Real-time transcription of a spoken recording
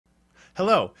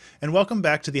Hello, and welcome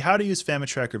back to the How to Use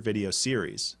Famitracker video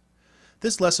series.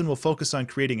 This lesson will focus on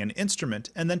creating an instrument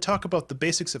and then talk about the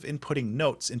basics of inputting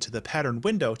notes into the pattern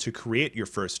window to create your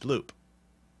first loop.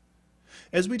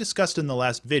 As we discussed in the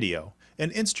last video,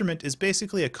 an instrument is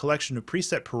basically a collection of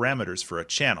preset parameters for a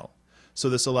channel. So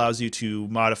this allows you to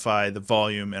modify the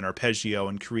volume and arpeggio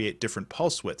and create different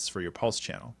pulse widths for your pulse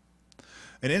channel.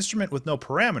 An instrument with no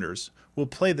parameters will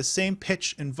play the same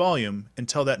pitch and volume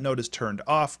until that note is turned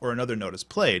off or another note is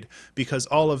played, because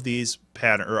all these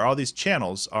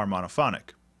channels are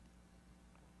monophonic.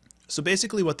 So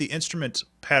basically what the instruments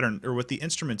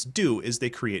do is they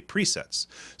create presets.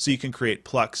 So you can create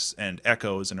plucks and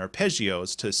echoes and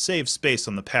arpeggios to save space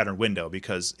on the pattern window,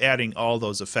 because adding all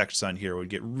those effects on here would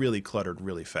get really cluttered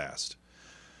really fast.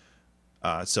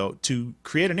 So to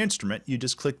create an instrument, you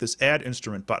just click this Add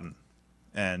Instrument button,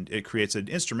 and it creates an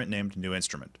instrument named New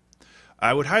Instrument.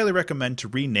 I would highly recommend to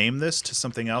rename this to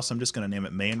something else. I'm just going to name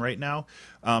it Main right now,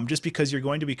 just because you're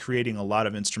going to be creating a lot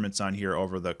of instruments on here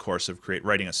over the course of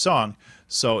writing a song,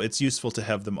 so it's useful to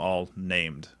have them all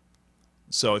named.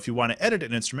 So if you want to edit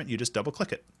an instrument, you just double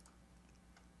click it.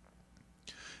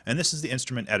 And this is the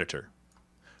instrument editor.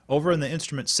 Over in the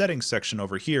instrument settings section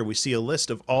over here, we see a list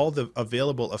of all the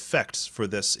available effects for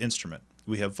this instrument.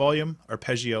 We have volume,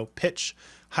 arpeggio, pitch,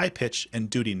 high pitch, and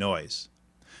duty noise.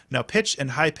 Now pitch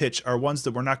and high pitch are ones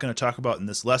that we're not going to talk about in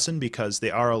this lesson because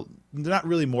they're not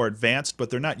really more advanced, but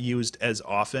they're not used as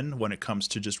often when it comes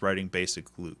to just writing basic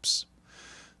loops.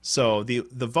 So the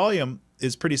volume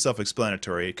is pretty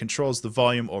self-explanatory. It controls the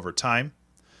volume over time.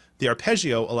 The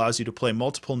arpeggio allows you to play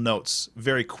multiple notes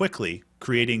very quickly,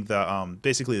 creating the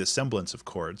basically the semblance of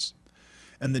chords.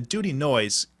 And the duty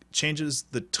noise changes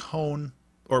the tone,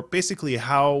 or basically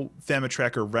how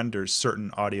Famitracker renders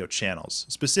certain audio channels,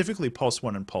 specifically pulse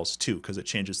 1 and pulse 2, because it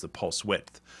changes the pulse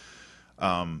width.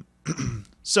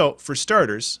 So for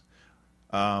starters,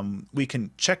 we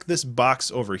can check this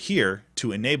box over here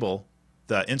to enable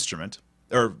the instrument,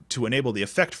 or to enable the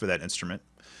effect for that instrument.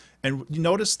 And you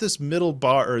notice this middle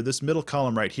bar, or this middle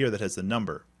column right here that has the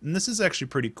number. And this is actually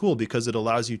pretty cool because it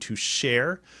allows you to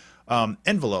share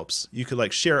envelopes. You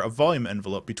could share a volume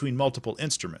envelope between multiple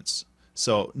instruments.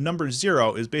 So number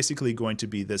 0 is basically going to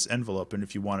be this envelope, and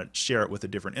if you want to share it with a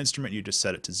different instrument, you just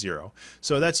set it to 0.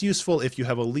 So that's useful if you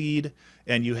have a lead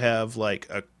and you have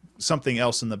something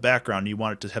else in the background, you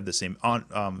want it to have the same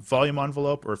volume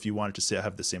envelope, or if you want it to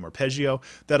have the same arpeggio,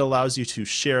 that allows you to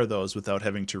share those without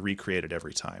having to recreate it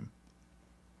every time.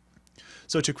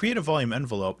 So to create a volume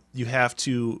envelope, you have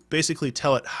to basically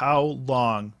tell it how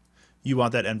long you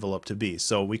want that envelope to be.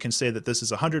 So we can say that this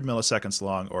is 100 milliseconds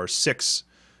long, or 6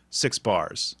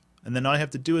 bars. And then all you have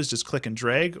to do is just click and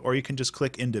drag, or you can just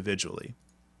click individually.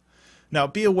 Now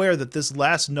be aware that this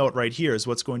last note right here is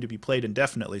what's going to be played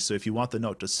indefinitely, so if you want the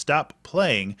note to stop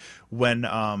playing when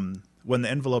the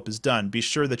envelope is done, be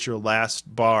sure that your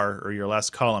last bar or your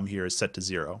last column here is set to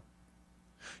 0.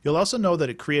 You'll also know that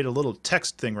it created a little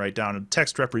text thing right down, a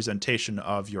text representation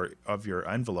of your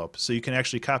envelope, so you can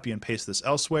actually copy and paste this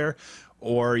elsewhere,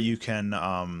 or you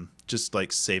can just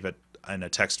save it in a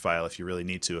text file if you really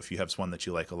need to, if you have one that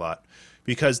you like a lot,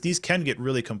 because these can get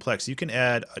really complex. You can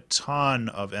add a ton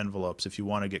of envelopes if you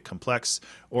want to get complex,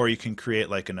 or you can create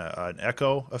an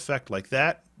echo effect like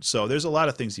that. So there's a lot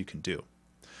of things you can do,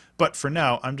 but for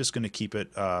now I'm just going to keep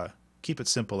it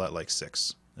simple at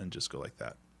 6 and just go like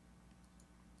that.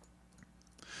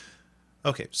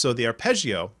 Okay, so the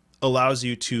arpeggio allows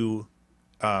you to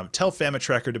tell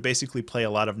Famitracker to basically play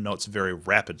a lot of notes very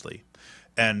rapidly,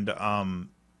 and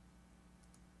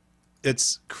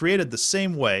it's created the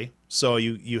same way. So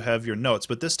you have your notes,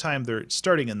 but this time they're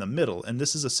starting in the middle, and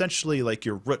this is essentially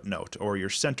your root note or your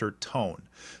center tone.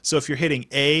 So if you're hitting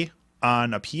A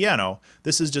on a piano,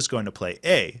 this is just going to play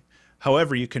A.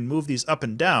 However, you can move these up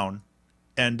and down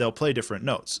and they'll play different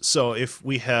notes. So if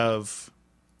we have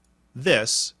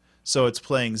this, so it's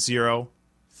playing 0,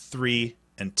 3,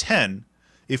 and 10.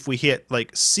 If we hit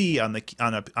C on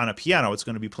a piano, it's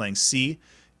going to be playing C,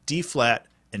 D flat,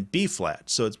 and B flat.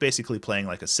 So it's basically playing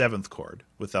like a 7th chord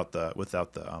without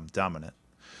the dominant.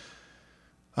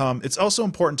 It's also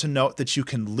important to note that you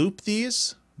can loop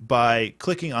these by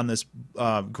clicking on this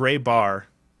gray bar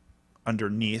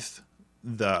underneath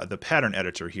the pattern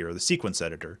editor here, the sequence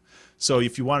editor. So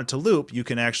if you want it to loop, you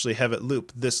can actually have it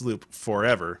loop this loop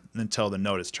forever until the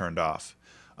note is turned off.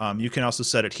 You can also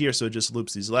set it here so it just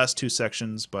loops these last 2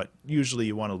 sections, but usually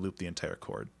you want to loop the entire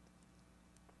chord.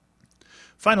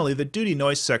 Finally, the duty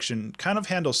noise section kind of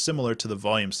handles similar to the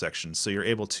volume section, so you're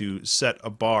able to set a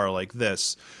bar like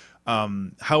this.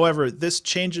 However, this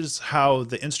changes how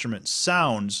the instrument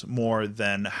sounds more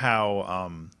than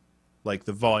how like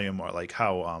the volume or like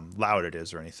how loud it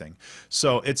is or anything.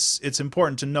 So it's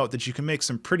important to note that you can make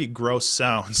some pretty gross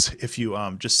sounds if you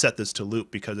just set this to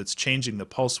loop, because it's changing the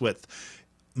pulse width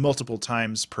multiple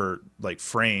times per like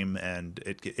frame, and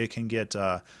it can get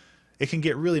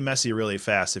really messy really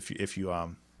fast if you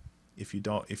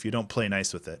don't play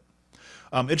nice with it.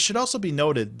 It should also be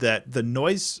noted that the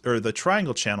noise, or the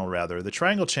triangle channel rather, the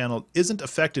triangle channel isn't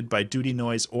affected by duty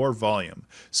noise or volume.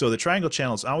 So the triangle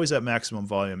channel is always at maximum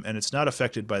volume, and it's not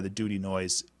affected by the duty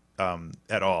noise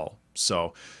at all.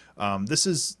 So this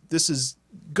is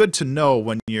good to know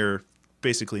when you're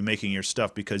basically making your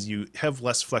stuff, because you have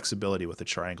less flexibility with the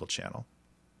triangle channel.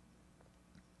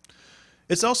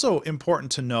 It's also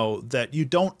important to know that you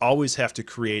don't always have to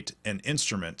create an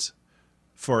instrument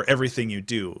for everything you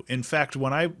do. In fact,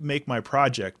 when I make my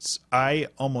projects, I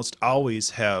almost always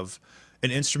have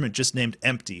an instrument just named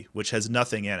empty, which has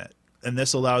nothing in it. And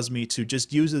this allows me to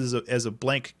just use it as a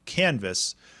blank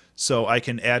canvas, so I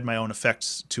can add my own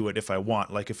effects to it if I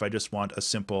want. Like if I just want a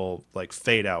simple like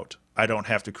fade out, I don't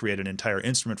have to create an entire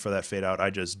instrument for that fade out.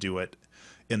 I just do it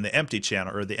in the empty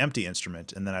channel or the empty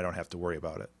instrument, and then I don't have to worry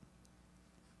about it.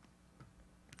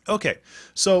 Okay,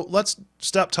 so let's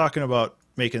stop talking about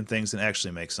making things and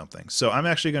actually make something. So I'm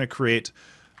actually going to create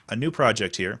a new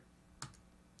project here,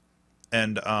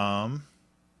 and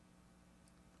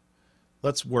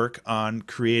let's work on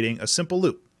creating a simple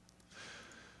loop.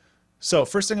 So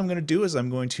first thing I'm going to do is I'm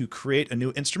going to create a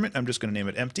new instrument. I'm just going to name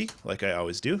it empty, like I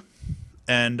always do.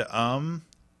 And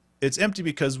it's empty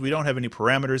because we don't have any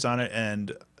parameters on it,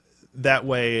 and that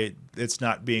way it's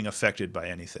not being affected by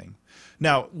anything.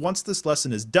 Now, once this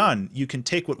lesson is done, you can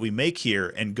take what we make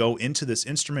here and go into this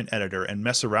instrument editor and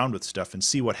mess around with stuff and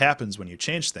see what happens when you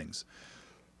change things.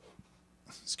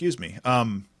 Excuse me.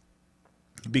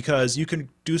 Because you can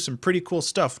do some pretty cool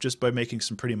stuff just by making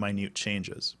some pretty minute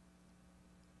changes.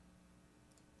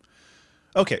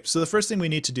 Okay, so the first thing we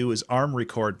need to do is arm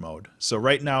record mode. So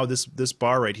right now this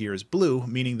bar right here is blue,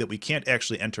 meaning that we can't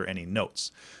actually enter any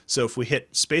notes. So if we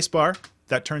hit spacebar,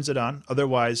 that turns it on.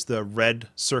 Otherwise, the red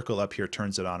circle up here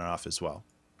turns it on and off as well.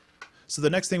 So the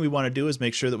next thing we want to do is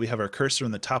make sure that we have our cursor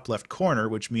in the top left corner,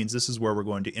 which means this is where we're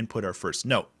going to input our first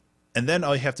note. And then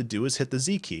all you have to do is hit the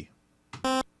Z key.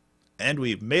 And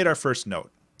we've made our first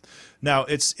note. Now,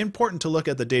 it's important to look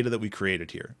at the data that we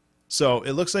created here. So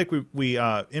it looks like we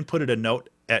inputted a note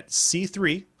at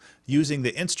C3 using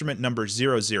the instrument number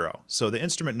 00. So the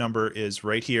instrument number is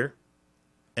right here,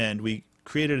 and we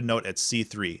created a note at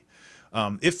C3.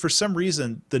 If for some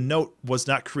reason the note was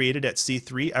not created at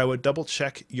C3, I would double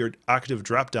check your octave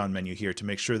drop-down menu here to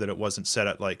make sure that it wasn't set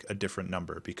at like a different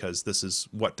number, because this is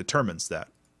what determines that.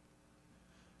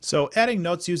 So adding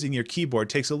notes using your keyboard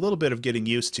takes a little bit of getting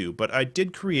used to, but I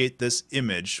did create this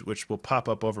image, which will pop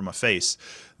up over my face,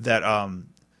 that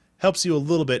helps you a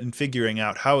little bit in figuring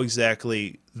out how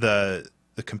exactly the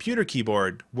computer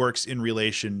keyboard works in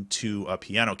relation to a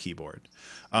piano keyboard.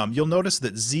 You'll notice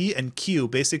that Z and Q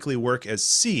basically work as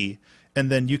C, and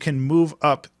then you can move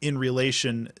up in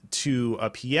relation to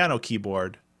a piano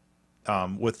keyboard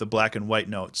with the black and white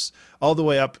notes, all the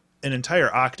way up an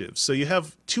entire octave. So you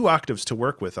have 2 octaves to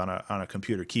work with on a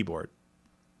computer keyboard.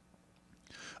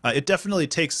 It definitely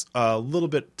takes a little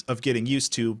bit of getting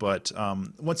used to, but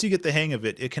once you get the hang of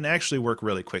it, it can actually work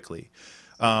really quickly.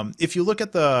 If you look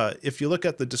at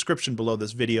the description below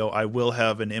this video, I will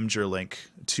have an Imgur link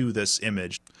to this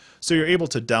image, so you're able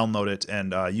to download it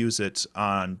and use it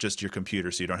on just your computer,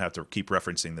 so you don't have to keep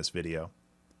referencing this video.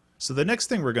 So the next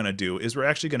thing we're going to do is we're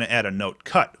actually going to add a note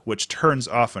cut, which turns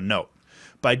off a note.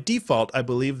 By default, I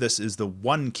believe this is the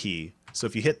 1 key. So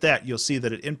if you hit that, you'll see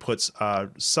that it inputs a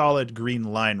solid green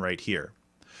line right here.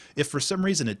 If for some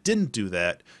reason it didn't do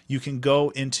that, you can go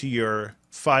into your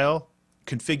file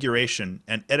configuration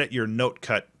and edit your note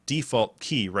cut default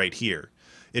key right here.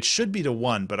 It should be to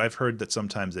 1, but I've heard that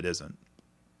sometimes it isn't.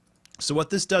 So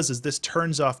what this does is this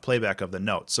turns off playback of the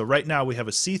note. So right now we have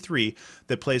a C3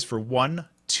 that plays for 1,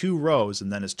 2 rows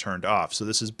and then is turned off. So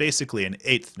this is basically an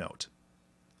 8th note.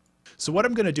 So what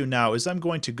I'm going to do now is I'm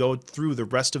going to go through the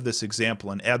rest of this example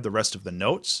and add the rest of the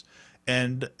notes,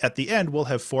 and at the end we'll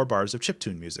have 4 bars of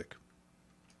chiptune music.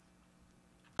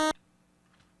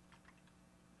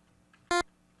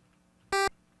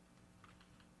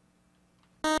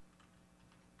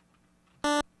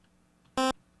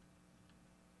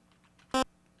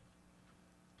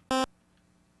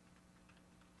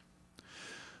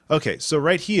 Okay, so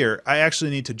right here, I actually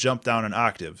need to jump down an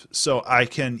octave. So I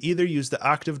can either use the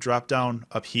octave drop down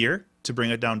up here to bring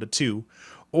it down to 2,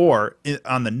 or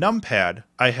on the numpad,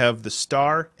 I have the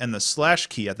star and the slash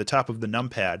key at the top of the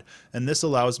numpad, and this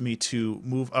allows me to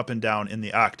move up and down in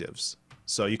the octaves.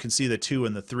 So you can see the 2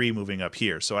 and the 3 moving up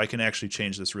here. So I can actually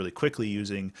change this really quickly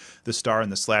using the star and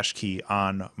the slash key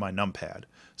on my numpad.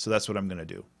 So that's what I'm going to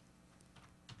do.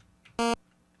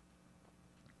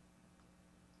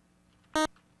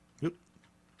 Oop.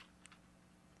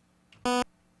 Oop.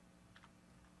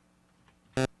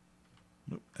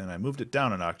 And I moved it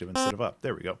down an octave instead of up.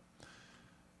 There we go.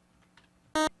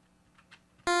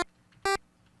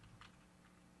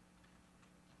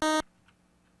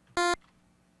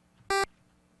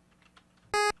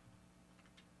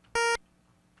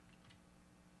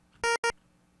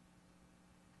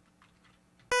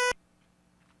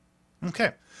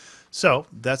 Okay, so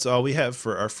that's all we have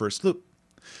for our first loop.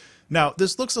 Now,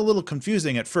 this looks a little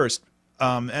confusing at first,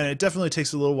 and it definitely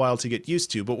takes a little while to get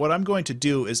used to, but what I'm going to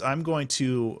do is I'm going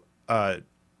to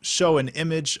show an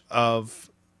image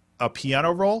of a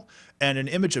piano roll and an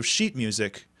image of sheet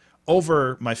music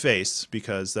over my face,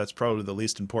 because that's probably the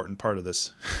least important part of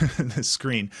this, this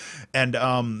screen.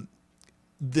 And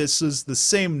this is the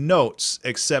same notes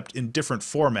except in different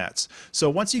formats. So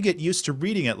once you get used to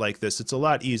reading it like this, it's a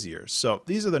lot easier. So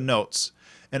these are the notes,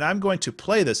 and I'm going to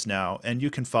play this now, and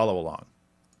you can follow along.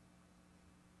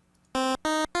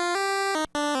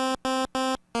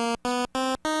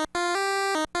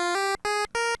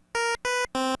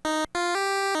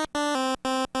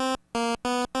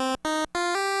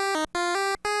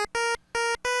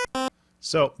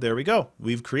 So there we go.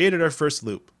 We've created our first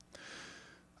loop.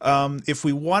 If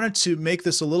we wanted to make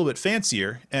this a little bit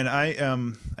fancier, and I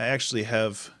actually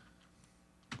have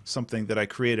something that I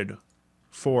created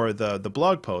for the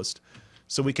blog post,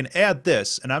 so we can add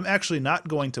this, and I'm actually not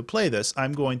going to play this.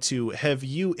 I'm going to have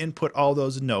you input all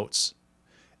those notes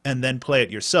and then play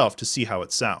it yourself to see how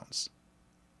it sounds.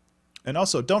 And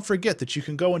also, don't forget that you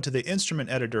can go into the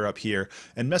instrument editor up here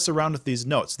and mess around with these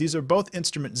notes. These are both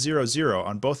instrument 00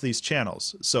 on both these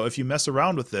channels. So if you mess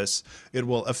around with this, it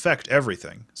will affect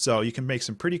everything. So you can make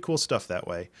some pretty cool stuff that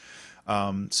way.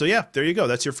 So yeah, there you go.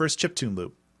 That's your first chiptune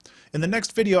loop. In the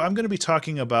next video, I'm going to be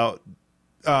talking about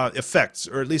effects,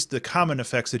 or at least the common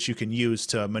effects that you can use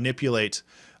to manipulate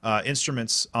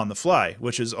instruments on the fly,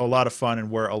 which is a lot of fun and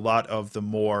where a lot of the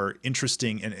more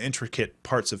interesting and intricate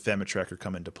parts of Famitracker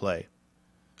come into play.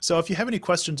 So if you have any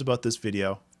questions about this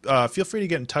video, feel free to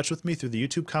get in touch with me through the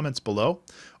YouTube comments below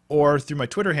or through my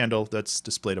Twitter handle that's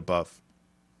displayed above.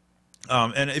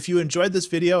 And if you enjoyed this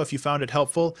video, if you found it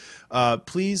helpful,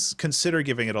 please consider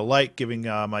giving it a like, giving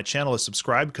my channel a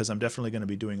subscribe, because I'm definitely going to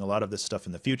be doing a lot of this stuff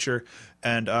in the future,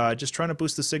 and just trying to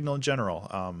boost the signal in general.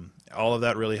 All of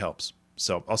that really helps.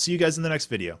 So I'll see you guys in the next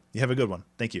video. You have a good one.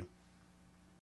 Thank you.